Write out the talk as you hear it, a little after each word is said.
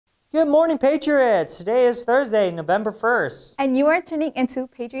Good morning, Patriots! Today is Thursday, November 1st. And you are tuning into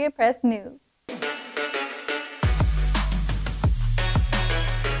Patriot Press News.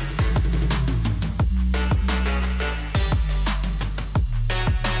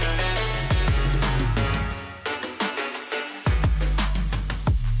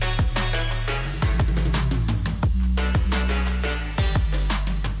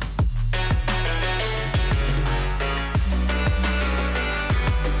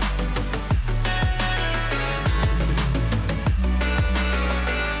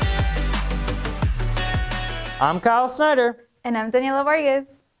 I'm Kyle Snyder. And I'm Daniela Vargas.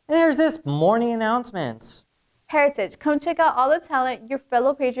 And here's this morning announcements. Heritage, come check out all the talent your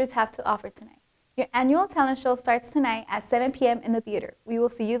fellow Patriots have to offer tonight. Your annual talent show starts tonight at 7 p.m. in the theater. We will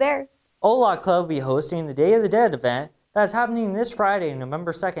see you there. Ola Club will be hosting the Day of the Dead event that's happening this Friday,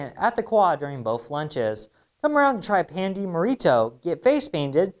 November 2nd at the Quad during both lunches. Come around and try Pandy Morito, get face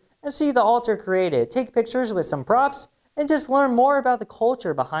painted, and see the altar created. Take pictures with some props, and just learn more about the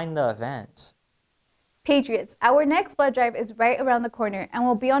culture behind the event. Patriots, our next blood drive is right around the corner and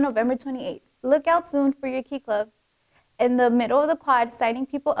will be on November 28th. Look out soon for your Key Club in the middle of the Quad signing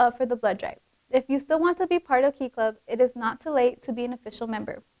people up for the blood drive. If you still want to be part of Key Club, it is not too late to be an official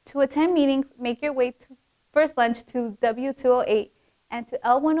member. To attend meetings, make your way to first lunch to W208 and to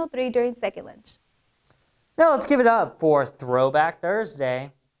L103 during second lunch. Now let's give it up for Throwback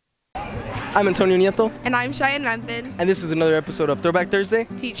Thursday. I'm Antonio Nieto. And I'm Cheyenne Memphin. And this is another episode of Throwback Thursday.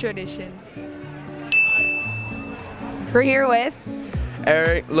 Teacher Edition. We're here with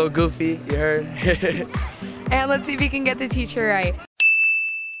Eric, Lil Goofy, you heard. and let's see if you can get the teacher right.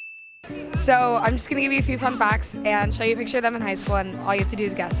 So I'm just gonna give you a few fun facts and show you a picture of them in high school, and all you have to do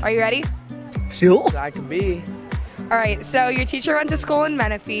is guess. Are you ready? Sure. I can be. All right, so your teacher went to school in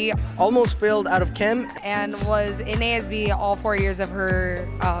Menifee. Almost failed out of chem. And was in ASB all 4 years of her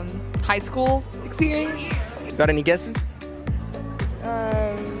high school experience. Got any guesses?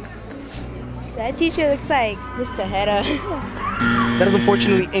 That teacher looks like Mr. Hedda. That is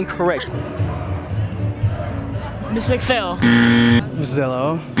unfortunately incorrect. Miss McPhail. Miss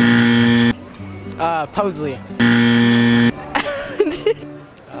Zello. Posley.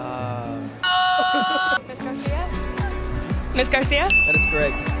 Miss Garcia? Miss Garcia? That is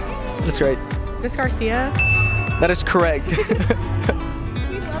correct. That is correct. Miss Garcia? That is correct. We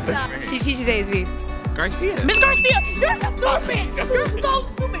love that. She teaches ASB. Garcia. Miss Garcia! You're so stupid! You're so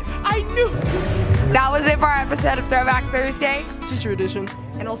stupid! I knew! That was it for our episode of Throwback Thursday. Teacher Edition.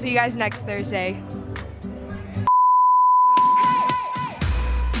 And we'll see you guys next Thursday.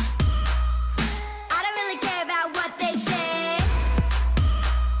 I don't really care about what they say.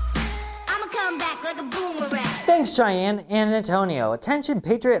 I'ma come back like a boomerang. Thanks, Cheyenne and Antonio. Attention,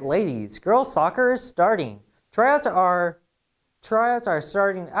 Patriot ladies. Girls soccer is starting. Tryouts are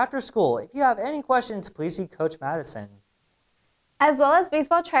starting after school. If you have any questions, please see Coach Madison. As well as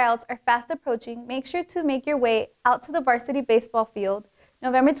baseball tryouts are fast approaching, make sure to make your way out to the varsity baseball field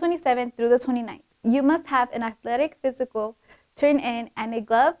November 27th through the 29th. You must have an athletic physical turn in and a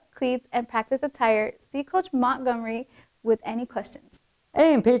glove, cleats, and practice attire. See Coach Montgomery with any questions.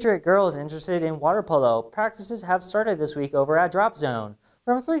 And Patriot girls interested in water polo. Practices have started this week over at Drop Zone.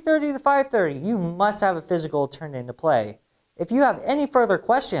 From 3:30 to 5:30, you must have a physical turned into play. If you have any further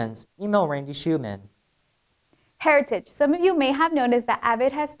questions, email Randy Schumann. Heritage. Some of you may have noticed that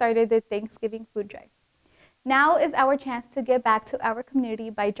Avid has started their Thanksgiving food drive. Now is our chance to give back to our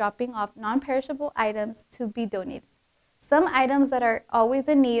community by dropping off non-perishable items to be donated. Some items that are always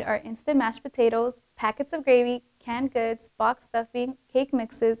in need are instant mashed potatoes, packets of gravy, canned goods, box stuffing, cake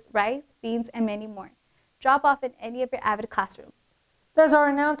mixes, rice, beans, and many more. Drop off in any of your Avid classrooms. That's our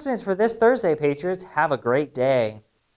announcements for this Thursday, Patriots. Have a great day.